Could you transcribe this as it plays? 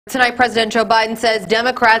Tonight, President Joe Biden says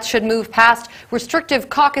Democrats should move past restrictive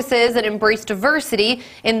caucuses and embrace diversity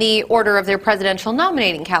in the order of their presidential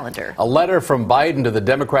nominating calendar. A letter from Biden to the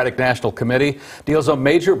Democratic National Committee deals a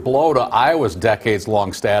major blow to Iowa's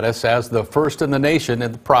decades-long status as the first in the nation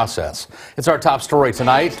in the process. It's our top story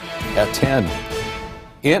tonight at 10.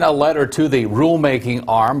 In a letter to the rulemaking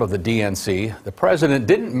arm of the DNC, the president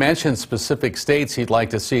didn't mention specific states he'd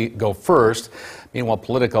like to see go first. Meanwhile,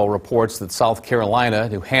 Politico reports that South Carolina,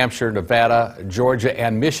 New Hampshire, Nevada, Georgia,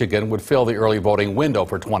 and Michigan would fill the early voting window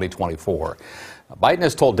for 2024. Biden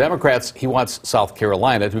has told Democrats he wants South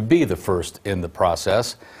Carolina to be the first in the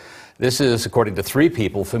process. This is according to three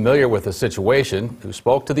people familiar with the situation who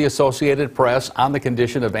spoke to the Associated Press on the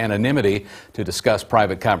condition of anonymity to discuss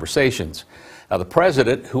private conversations. Now, the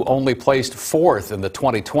president, who only placed fourth in the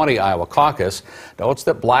 2020 Iowa caucus, notes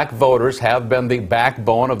that black voters have been the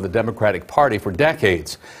backbone of the Democratic Party for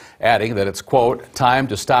decades, adding that it's, quote, time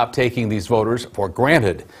to stop taking these voters for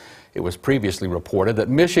granted. It was previously reported that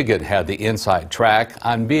Michigan had the inside track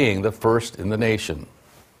on being the first in the nation.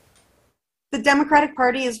 The Democratic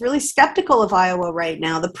Party is really skeptical of Iowa right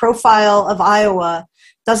now. The profile of Iowa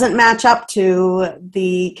doesn't match up to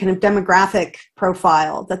the kind of demographic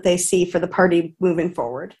profile that they see for the party moving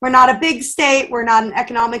forward. We're not a big state. We're not an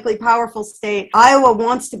economically powerful state. Iowa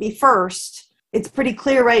wants to be first. It's pretty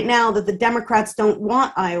clear right now that the Democrats don't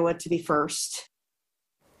want Iowa to be first.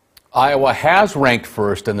 Iowa has ranked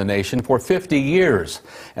first in the nation for 50 years.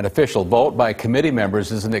 An official vote by committee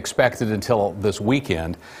members isn't expected until this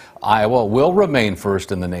weekend. Iowa will remain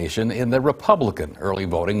first in the nation in the Republican early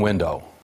voting window.